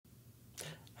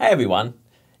Hey everyone,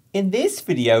 in this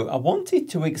video I wanted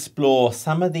to explore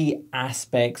some of the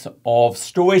aspects of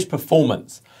storage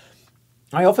performance.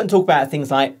 I often talk about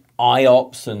things like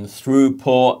IOPS and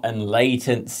throughput and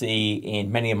latency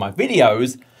in many of my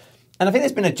videos, and I think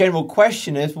there's been a general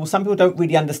question is, well, some people don't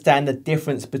really understand the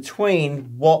difference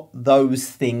between what those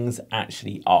things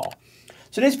actually are.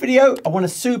 So in this video I want to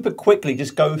super quickly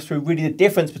just go through really the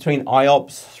difference between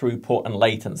IOPS, throughput and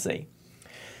latency.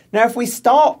 Now, if we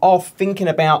start off thinking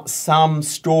about some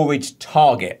storage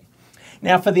target.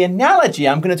 Now, for the analogy,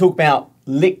 I'm going to talk about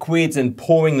liquids and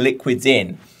pouring liquids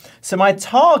in. So my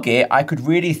target I could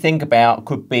really think about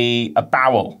could be a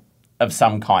barrel of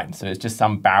some kind. So it's just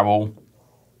some barrel.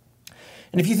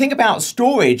 And if you think about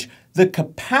storage, the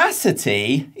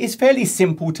capacity is fairly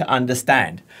simple to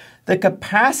understand. The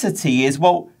capacity is,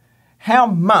 well, how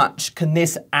much can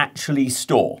this actually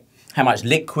store? How much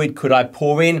liquid could I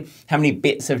pour in? How many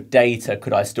bits of data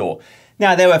could I store?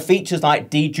 Now, there are features like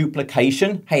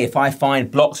deduplication. Hey, if I find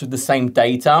blocks with the same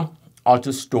data, I'll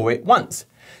just store it once.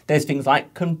 There's things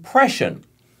like compression.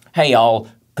 Hey,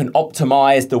 can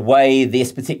optimize the way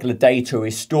this particular data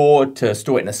is stored to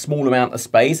store it in a small amount of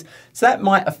space. So that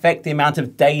might affect the amount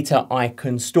of data I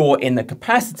can store in the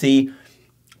capacity.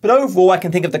 But overall, I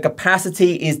can think of the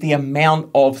capacity is the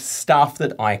amount of stuff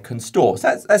that I can store.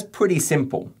 So that's pretty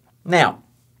simple. Now,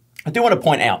 I do want to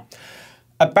point out,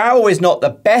 a barrel is not the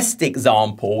best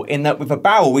example in that with a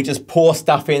barrel, we just pour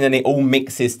stuff in and it all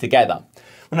mixes together.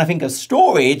 When I think of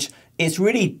storage, it's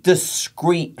really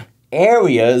discrete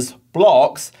areas,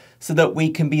 blocks, so that we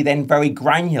can be then very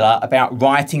granular about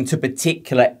writing to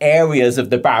particular areas of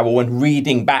the barrel and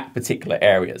reading back particular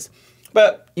areas.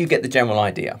 But you get the general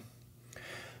idea.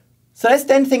 So let's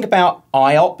then think about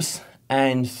IOPS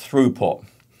and throughput.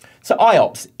 So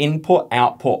IOPS, input,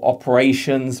 output,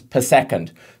 operations per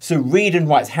second. So read and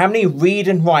writes. How many read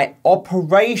and write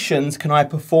operations can I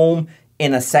perform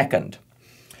in a second?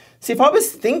 So if I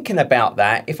was thinking about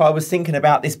that, if I was thinking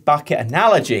about this bucket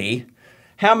analogy,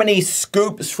 how many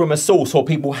scoops from a source or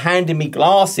people handing me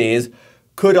glasses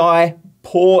could I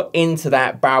pour into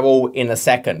that barrel in a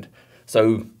second?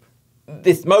 So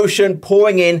this motion,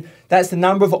 pouring in, that's the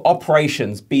number of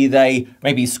operations, be they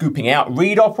maybe scooping out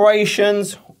read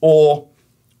operations or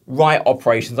write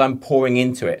operations I'm pouring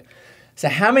into it. So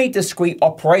how many discrete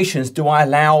operations do I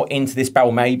allow into this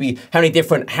barrel? Maybe how many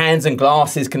different hands and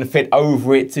glasses can fit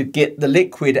over it to get the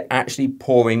liquid actually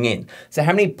pouring in? So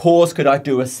how many pours could I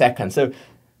do a second? So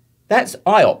that's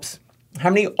IOPS.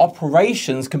 How many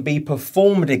operations can be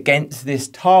performed against this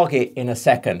target in a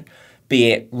second,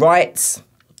 be it writes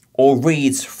or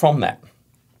reads from that?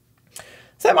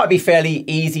 So that might be fairly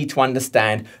easy to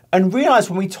understand and realize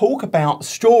when we talk about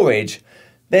storage,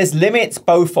 there's limits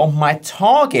both on my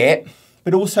target,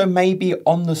 but also maybe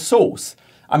on the source.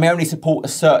 I may only support a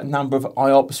certain number of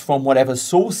IOPS from whatever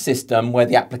source system where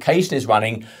the application is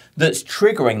running that's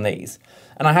triggering these.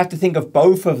 And I have to think of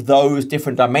both of those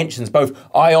different dimensions, both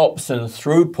IOPS and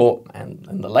throughput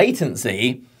and the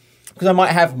latency, because I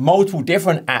might have multiple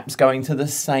different apps going to the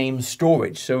same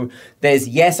storage. So there's,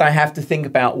 yes, I have to think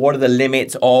about what are the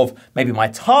limits of maybe my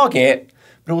target,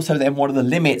 but also then what are the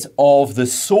limits of the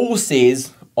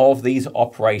sources of these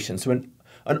operations. So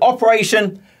an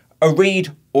operation, a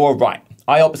read or a write.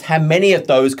 IOPS, how many of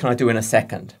those can I do in a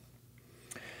second?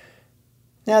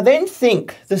 Now then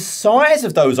think the size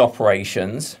of those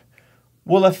operations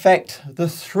will affect the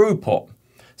throughput.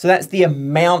 So that's the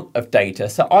amount of data.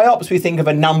 So IOPS, we think of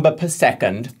a number per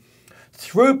second.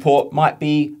 Throughput might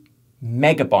be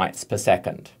megabytes per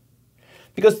second.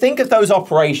 Because think of those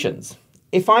operations.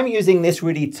 If I'm using this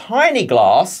really tiny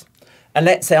glass, and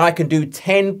let's say I can do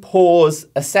 10 pours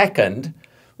a second,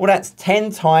 well, that's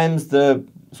 10 times the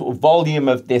sort of volume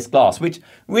of this glass, which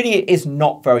really is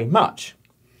not very much.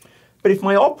 But if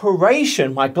my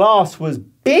operation, my glass was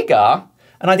bigger,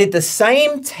 and I did the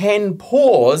same 10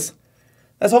 pours,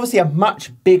 that's obviously a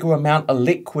much bigger amount of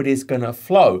liquid is going to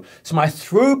flow. So my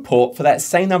throughput for that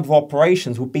same number of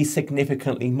operations will be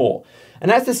significantly more.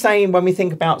 And that's the same when we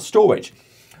think about storage.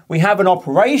 We have an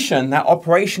operation, that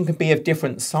operation can be of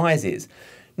different sizes.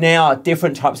 Now,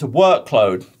 different types of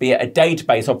workload, be it a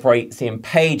database operates in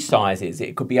page sizes,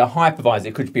 it could be a hypervisor,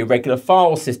 it could be a regular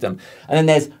file system. And then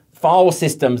there's file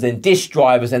systems and disk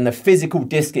drivers and the physical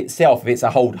disk itself. If it's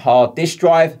a whole hard disk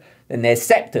drive, then there's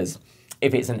sectors.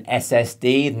 If it's an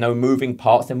SSD, no moving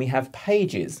parts, then we have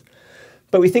pages.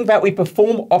 But we think about we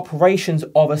perform operations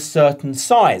of a certain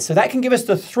size. So that can give us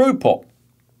the throughput.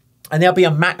 And there'll be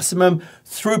a maximum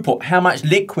throughput. How much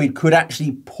liquid could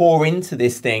actually pour into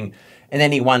this thing in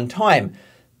any one time?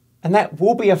 And that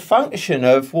will be a function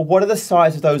of, well, what are the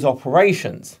size of those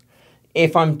operations?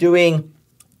 If I'm doing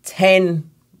 10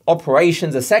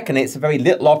 operations a second, it's a very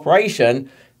little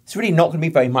operation, it's really not going to be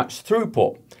very much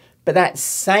throughput. But that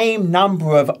same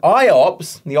number of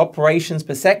IOPS, the operations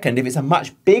per second, if it's a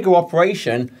much bigger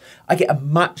operation, I get a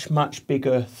much, much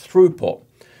bigger throughput.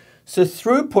 So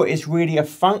throughput is really a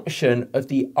function of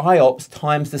the IOPS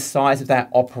times the size of that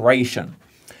operation.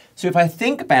 So if I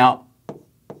think about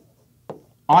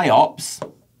IOPS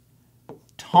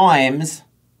times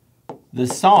the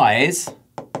size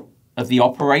of the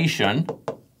operation,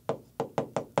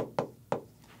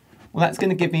 well, that's going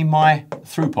to give me my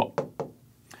throughput.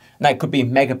 And that could be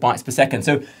megabytes per second.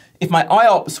 So if my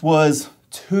IOPS was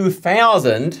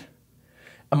 2000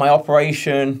 and my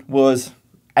operation was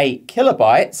 8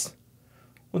 kilobytes,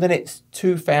 well, then it's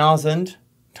 2000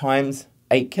 times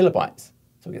 8 kilobytes.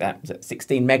 So look at that,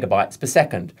 16 megabytes per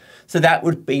second. So that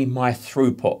would be my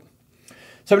throughput.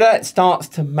 So that starts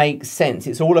to make sense.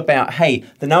 It's all about, hey,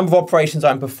 the number of operations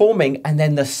I'm performing and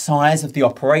then the size of the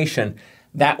operation,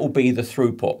 that will be the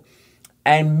throughput.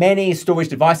 And many storage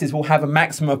devices will have a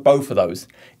maximum of both of those.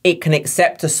 It can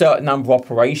accept a certain number of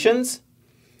operations,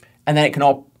 and then it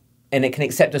can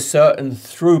accept a certain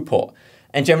throughput.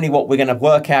 And generally what we're going to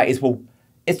work out is, well,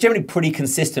 it's generally pretty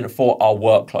consistent for our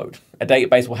workload. A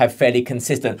database will have fairly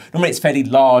consistent, normally it's fairly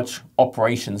large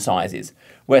operation sizes,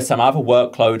 where some other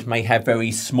workload may have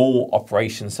very small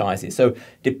operation sizes. So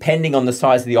depending on the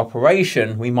size of the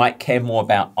operation, we might care more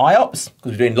about IOPS,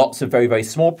 because we're doing lots of very, very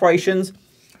small operations,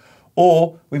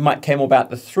 or we might care more about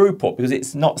the throughput, because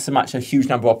it's not so much a huge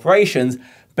number of operations,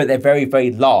 but they're very,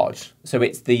 very large. So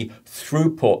it's the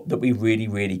throughput that we really,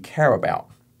 really care about.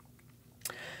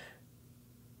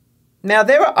 Now,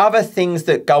 there are other things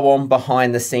that go on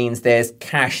behind the scenes. There's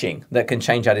caching that can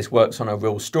change how this works on a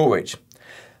real storage.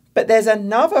 But there's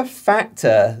another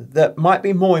factor that might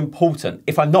be more important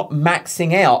if I'm not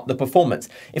maxing out the performance.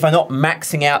 If I'm not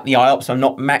maxing out the IOPS, I'm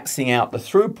not maxing out the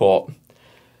throughput.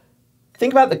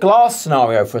 Think about the glass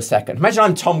scenario for a second. Imagine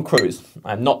I'm Tom Cruise.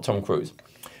 I'm not Tom Cruise,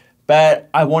 but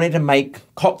I wanted to make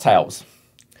cocktails.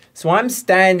 So I'm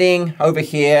standing over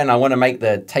here and I want to make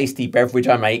the tasty beverage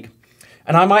I make.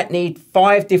 And I might need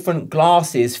 5 different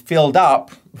glasses filled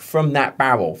up from that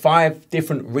barrel, 5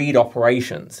 different read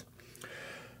operations.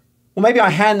 Well, maybe I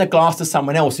hand the glass to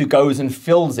someone else who goes and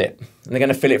fills it, and they're going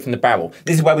to fill it from the barrel.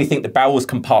 This is where we think the barrel is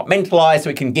compartmentalized so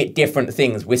it can get different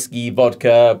things, whiskey,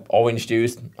 vodka, orange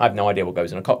juice. I have no idea what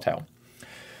goes in a cocktail.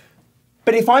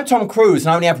 But if I'm Tom Cruise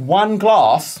and I only have 1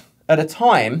 glass at a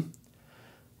time,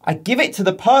 I give it to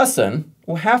the person.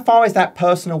 Well, how far is that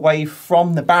person away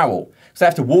from the barrel? So I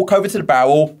have to walk over to the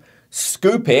barrel,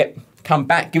 scoop it, come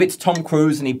back, give it to Tom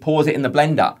Cruise, and he pours it in the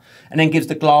blender, and then gives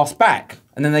the glass back.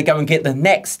 And then they go and get the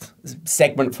next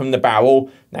segment from the barrel.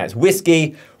 Now it's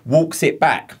whiskey, walks it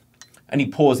back, and he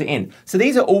pours it in. So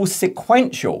these are all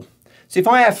sequential. So if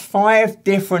I have 5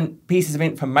 different pieces of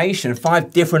information,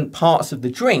 5 different parts of the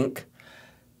drink,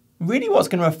 really what's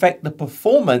going to affect the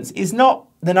performance is not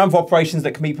the number of operations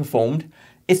that can be performed.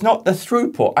 It's not the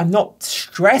throughput. I'm not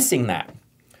stressing that.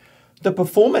 The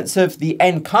performance of the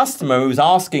end customer who's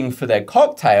asking for their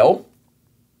cocktail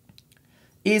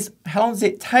is how long does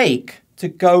it take to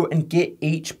go and get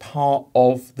each part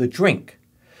of the drink.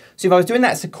 So if I was doing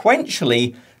that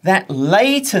sequentially, that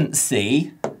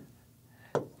latency,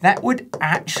 that would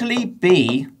actually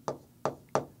be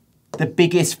the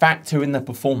biggest factor in the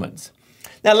performance.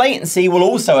 Now, latency will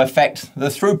also affect the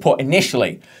throughput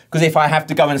initially, because if I have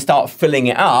to go and start filling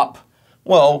it up,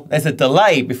 well, there's a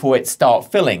delay before it starts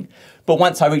filling. But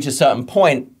once I reach a certain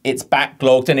point, it's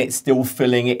backlogged and it's still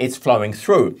filling it, it's flowing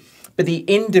through. But the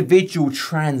individual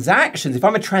transactions, if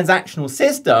I'm a transactional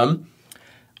system,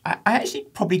 I actually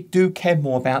probably do care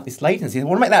more about this latency. I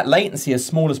want to make that latency as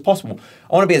small as possible.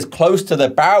 I want to be as close to the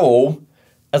barrel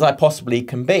as I possibly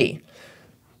can be.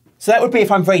 So that would be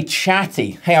if I'm very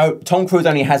chatty. Hey, Tom Cruise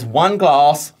only has 1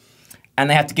 glass and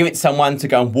they have to give it to someone to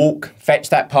go and walk, fetch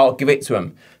that part, give it to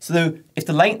them. So if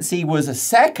the latency was a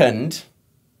second,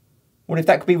 well, if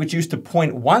that could be reduced to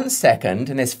 0.1 second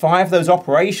and there's 5 of those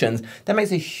operations, that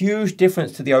makes a huge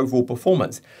difference to the overall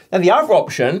performance. Now, the other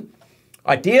option,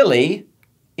 ideally,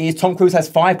 is Tom Cruise has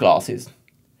 5 glasses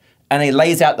and he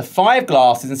lays out the 5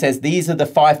 glasses and says, these are the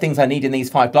 5 things I need in these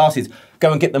 5 glasses.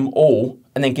 Go and get them all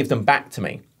and then give them back to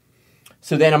me.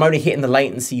 So then I'm only hitting the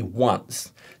latency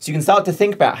once. So you can start to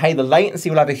think about, hey, the latency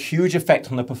will have a huge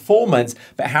effect on the performance,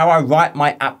 but how I write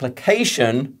my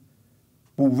application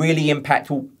will really impact,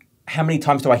 well, how many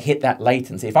times do I hit that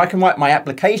latency? If I can write my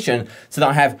application so that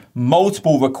I have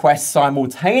multiple requests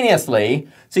simultaneously,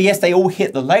 so yes, they all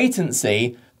hit the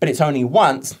latency, but it's only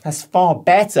once, that's far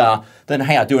better than,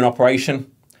 hey, I do an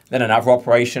operation, then another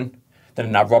operation, then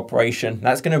another operation.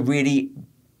 That's going to really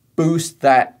boost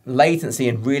that latency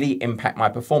and really impact my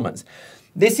performance.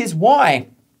 This is why,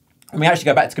 when we actually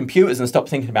go back to computers and stop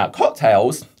thinking about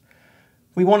cocktails,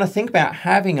 we want to think about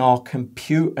having our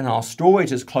compute and our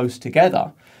storage as close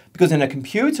together. Because in a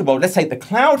computer world, let's take the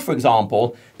cloud, for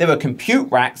example, there are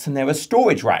compute racks and there are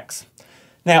storage racks.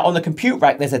 Now, on the compute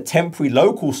rack, there's a temporary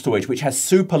local storage, which has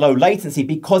super low latency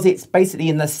because it's basically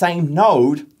in the same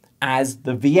node as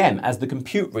the VM, as the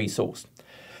compute resource.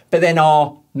 But then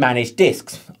our managed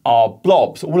disks, our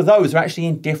blobs, all of those are actually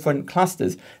in different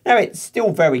clusters. Now, it's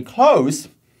still very close,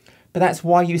 but that's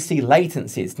why you see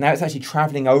latencies. Now it's actually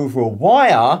traveling over a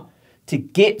wire to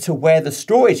get to where the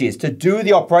storage is, to do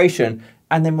the operation,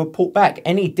 and then report back.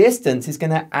 Any distance is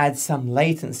going to add some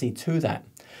latency to that.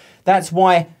 That's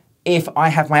why if I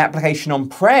have my application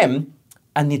on-prem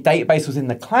and the database was in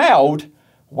the cloud,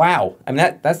 wow, I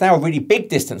mean, that's now a really big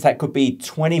distance. That could be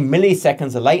 20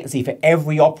 milliseconds of latency for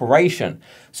every operation.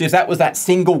 So if that was that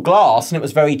single glass and it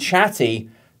was very chatty,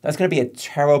 that's going to be a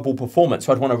terrible performance.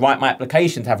 So I'd want to write my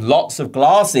application to have lots of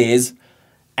glasses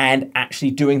and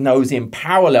actually doing those in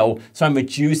parallel. So I'm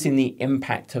reducing the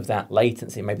impact of that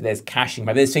latency. Maybe there's caching,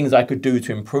 maybe there's things I could do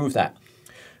to improve that.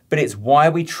 But it's why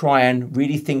we try and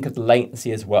really think of the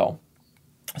latency as well.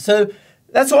 So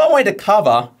that's all I wanted to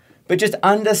cover, but just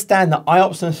understand that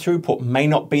IOPS and throughput may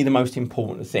not be the most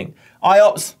important thing.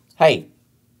 IOPS, hey,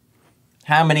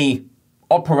 how many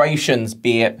operations,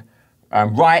 be it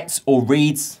writes or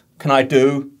reads, can I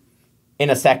do in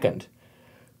a second?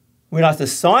 We realize the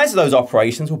size of those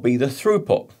operations will be the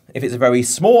throughput. If it's a very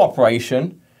small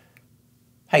operation,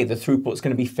 hey, the throughput is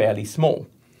going to be fairly small.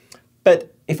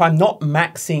 But if I'm not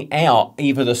maxing out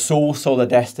either the source or the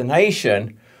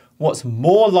destination, what's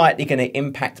more likely going to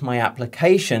impact my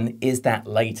application is that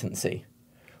latency.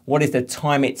 What is the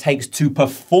time it takes to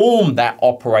perform that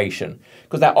operation?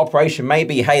 Because that operation may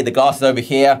be, hey, the glass is over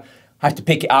here, I have to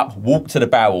pick it up, walk to the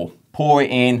barrel, pour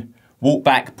it in, walk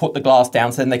back, put the glass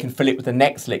down so then they can fill it with the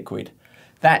next liquid.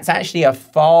 That's actually a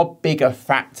far bigger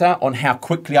factor on how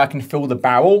quickly I can fill the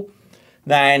barrel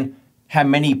than how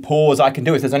many pours I can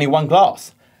do if there's only one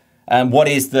glass. What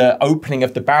is the opening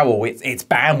of the barrel? It's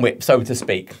bandwidth, so to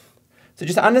speak. So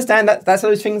just understand that that's how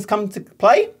those things come to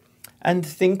play and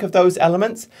think of those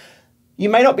elements. You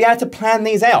may not be able to plan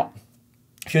these out.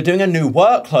 If you're doing a new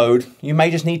workload, you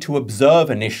may just need to observe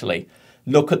initially.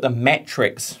 Look at the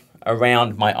metrics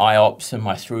around my IOPS and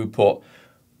my throughput.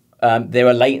 There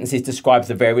are latencies described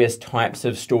the various types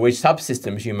of storage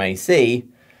subsystems you may see,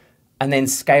 and then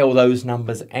scale those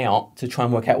numbers out to try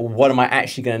and work out, well, what am I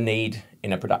actually going to need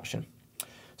in a production?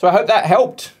 So I hope that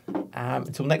helped.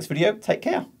 Until next video, take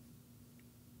care.